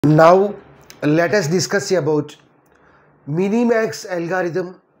Now let us discuss about MiniMax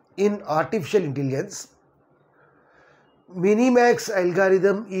algorithm in artificial intelligence. MiniMax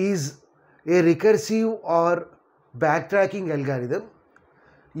algorithm is a recursive or backtracking algorithm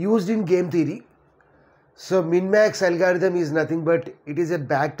used in game theory. So MinMax algorithm is nothing but it is a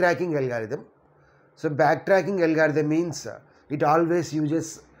backtracking algorithm. So backtracking algorithm means it always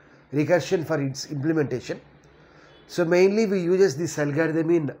uses recursion for its implementation. So mainly we use this algorithm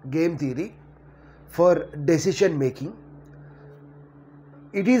in game theory for decision making.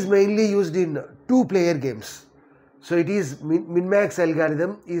 It is mainly used in two-player games. So it is MinMax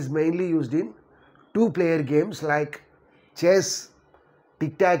algorithm is mainly used in two-player games like chess,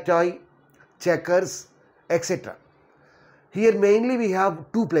 tic-tac-toe, checkers, etc. Here mainly we have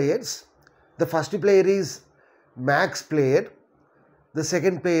two players. The first player is max player. The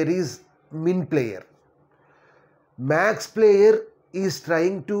second player is min player. Max player is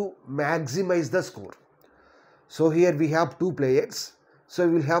trying to maximize the score. So here we have two players. So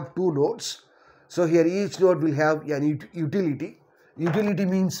we will have two nodes. So here each node will have an utility. Utility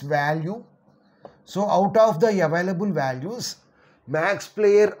means value. So out of the available values, max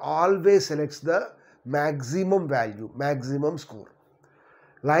player always selects the maximum value, maximum score.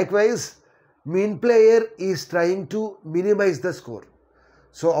 Likewise, min player is trying to minimize the score.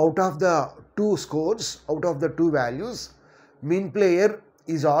 So out of the two scores, out of the two values, min player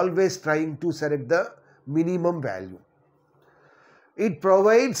is always trying to select the minimum value. It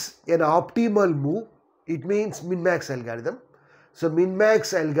provides an optimal move. It means min-max algorithm. So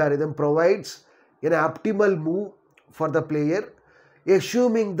min-max algorithm provides an optimal move for the player,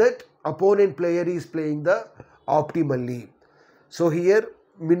 assuming that opponent player is playing the optimally. So here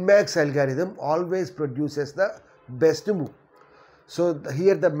min-max algorithm always produces the best move. So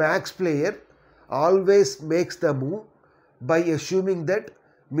here the max player always makes the move by assuming that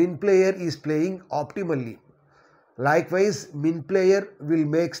min player is playing optimally. Likewise, min player will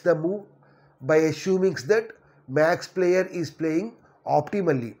make the move by assuming that max player is playing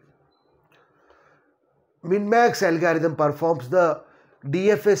optimally. Min-max algorithm performs the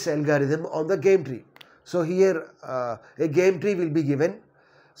DFS algorithm on the game tree. So here a game tree will be given.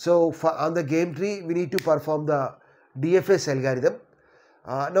 So on the game tree we need to perform the DFS algorithm.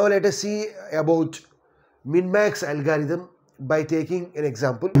 Now let us see about min-max algorithm by taking an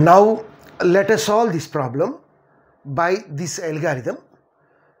example. Now let us solve this problem by this algorithm.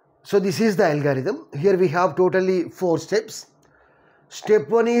 So this is the algorithm. Here we have totally 4 steps. Step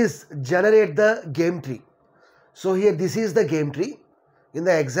 1 is generate the game tree. So here this is the game tree. In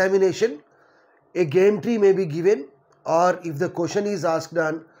the examination, a game tree may be given, or if the question is asked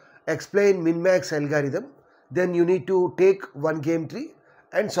on explain min-max algorithm, then you need to take one game tree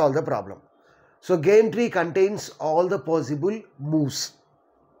and solve the problem. So game tree contains all the possible moves.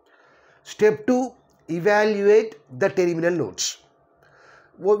 Step 2, evaluate the terminal nodes.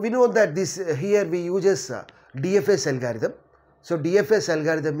 We know that this here we use DFS algorithm. So DFS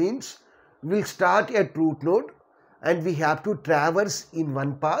algorithm means we will start at root node and we have to traverse in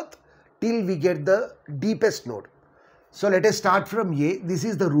one path till we get the deepest node. So let us start from A. This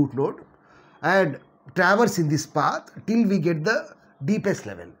is the root node and traverse in this path till we get the deepest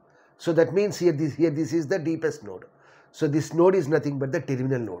level. So that means here this is the deepest node. So this node is nothing but the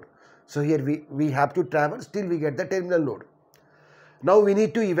terminal node. So here we have to traverse till we get the terminal node. Now we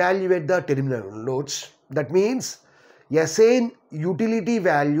need to evaluate the terminal nodes. That means assign utility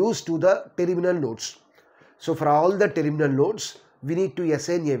values to the terminal nodes. So for all the terminal nodes, we need to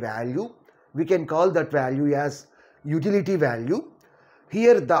assign a value. We can call that value as utility value.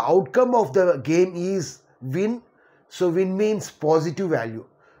 Here the outcome of the game is win. So win means positive value.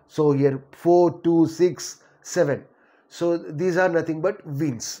 So here 4, 2, 6, 7. So these are nothing but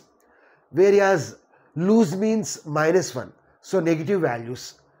wins. Whereas lose means -1. So negative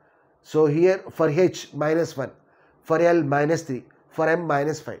values. So here for H -1, for L -3, for M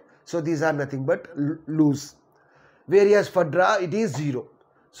 -5. So these are nothing but lose. Whereas for draw it is 0.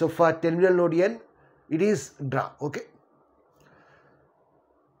 So for terminal node N it is draw. Okay.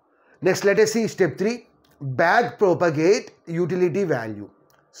 Next let us see step 3. Back propagate utility value.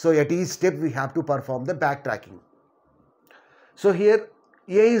 So at each step we have to perform the backtracking. So here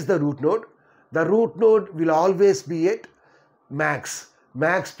A is the root node. The root node will always be at max.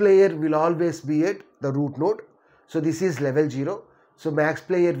 Max player will always be at the root node. So this is level 0. So max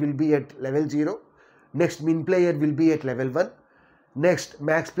player will be at level 0. Next min player will be at level 1. Next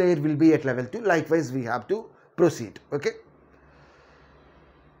max player will be at level 2. Likewise we have to proceed. Okay.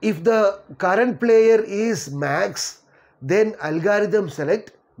 If the current player is max, then algorithm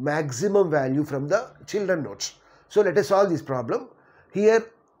select maximum value from the children nodes. So let us solve this problem. Here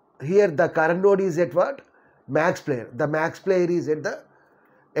here the current node is at what? Max player. The max player is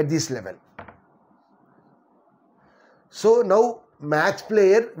at this level. So now max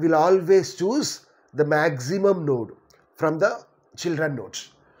player will always choose the maximum node from the children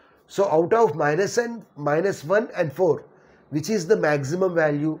nodes. So out of -1 and 4, which is the maximum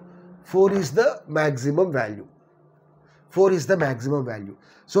value? 4 is the maximum value. 4 is the maximum value.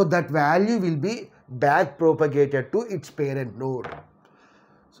 So that value will be back propagated to its parent node.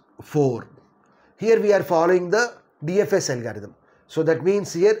 4. Here we are following the DFS algorithm. So that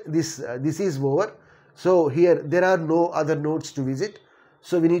means here this is over. So here there are no other nodes to visit.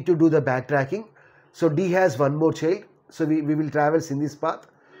 So we need to do the backtracking. So D has one more child. So we will traverse in this path.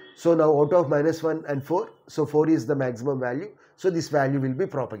 So now out of -1 and 4, so 4 is the maximum value. So this value will be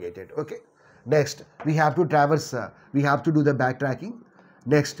propagated. Okay. Next, we have to traverse, we have to do the backtracking.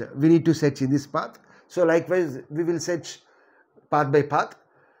 Next, we need to search in this path. So likewise, we will search path by path.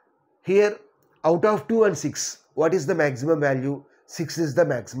 Here, out of 2 and 6, what is the maximum value? 6 is the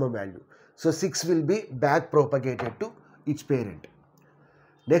maximum value. So 6 will be back propagated to its parent.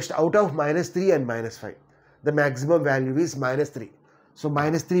 Next, out of -3 and -5, the maximum value is -3. So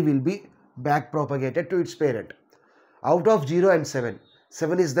 -3 will be back propagated to its parent. Out of 0 and 7,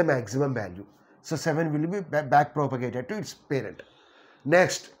 7 is the maximum value. So 7 will be back propagated to its parent.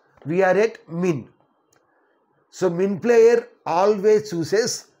 Next, we are at min. So min player always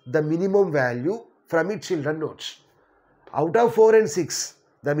chooses the minimum value from its children nodes. Out of 4 and 6,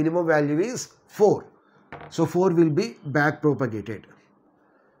 the minimum value is 4. So 4 will be back propagated.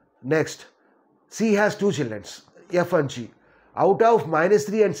 Next, C has two children, F and G. Out of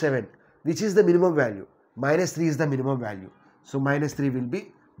 -3 and 7, which is the minimum value? -3 is the minimum value. So -3 will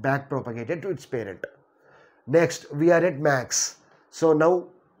be back propagated to its parent. Next, we are at max. So now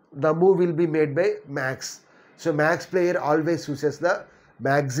the move will be made by max. So max player always chooses the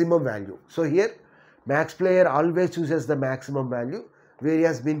maximum value. So here max player always chooses the maximum value,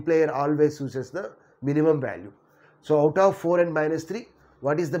 whereas min player always chooses the minimum value. So out of 4 and -3,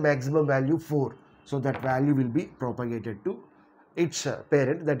 what is the maximum value? 4. So that value will be propagated to its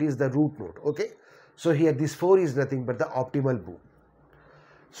parent, that is the root node. Okay. So here this 4 is nothing but the optimal move.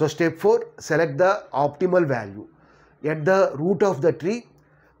 So step 4, select the optimal value. At the root of the tree,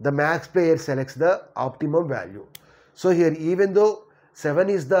 the max player selects the optimum value. So here even though 7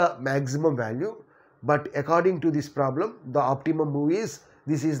 is the maximum value, but according to this problem, the optimum move is,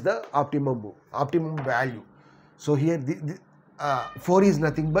 this is the optimum move, optimum value. So here 4 is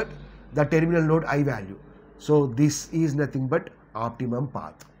nothing but the terminal node I value. So this is nothing but optimum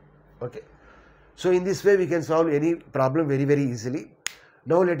path. Okay. So in this way we can solve any problem very, very easily.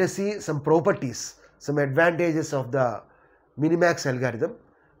 Now let us see some properties, some advantages of the MiniMax algorithm.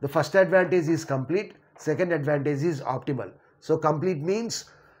 The first advantage is complete, second advantage is optimal. So complete means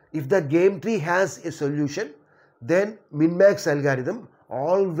if the game tree has a solution, then MiniMax algorithm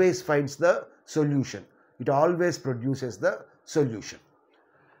always finds the solution. It always produces the solution.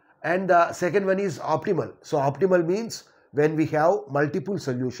 And the second one is optimal. So optimal means when we have multiple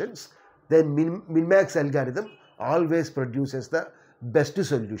solutions, then MiniMax algorithm always produces the best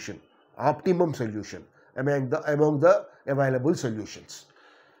solution, optimum solution among the available solutions.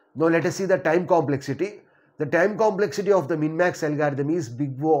 Now let us see the time complexity. The time complexity of the MiniMax algorithm is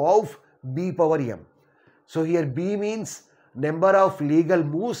big O of b power m. So here b means number of legal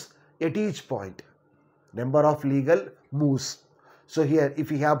moves at each point. Number of legal moves. So here if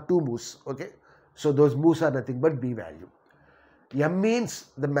we have 2 moves, okay, so those moves are nothing but b value. M means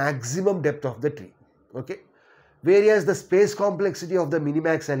the maximum depth of the tree, okay. Whereas the space complexity of the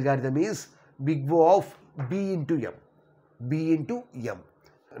MiniMax algorithm is big O of b into m. B into m.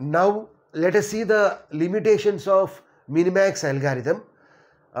 Now let us see the limitations of MiniMax algorithm.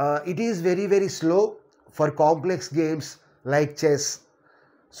 It is very, very slow for complex games like chess.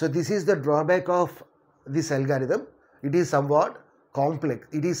 So this is the drawback of this algorithm. It is somewhat complex.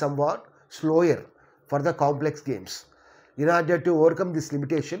 It is somewhat slower for the complex games. In order to overcome this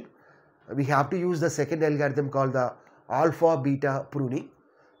limitation, we have to use the second algorithm called the alpha beta pruning.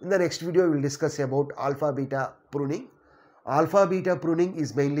 In the next video, we will discuss about alpha beta pruning. Alpha beta pruning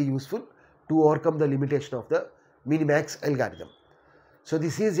is mainly useful to overcome the limitation of the MiniMax algorithm. So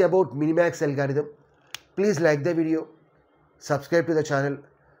this is about MiniMax algorithm. Please like the video, subscribe to the channel,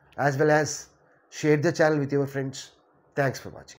 as well as share the channel with your friends. Thanks for watching.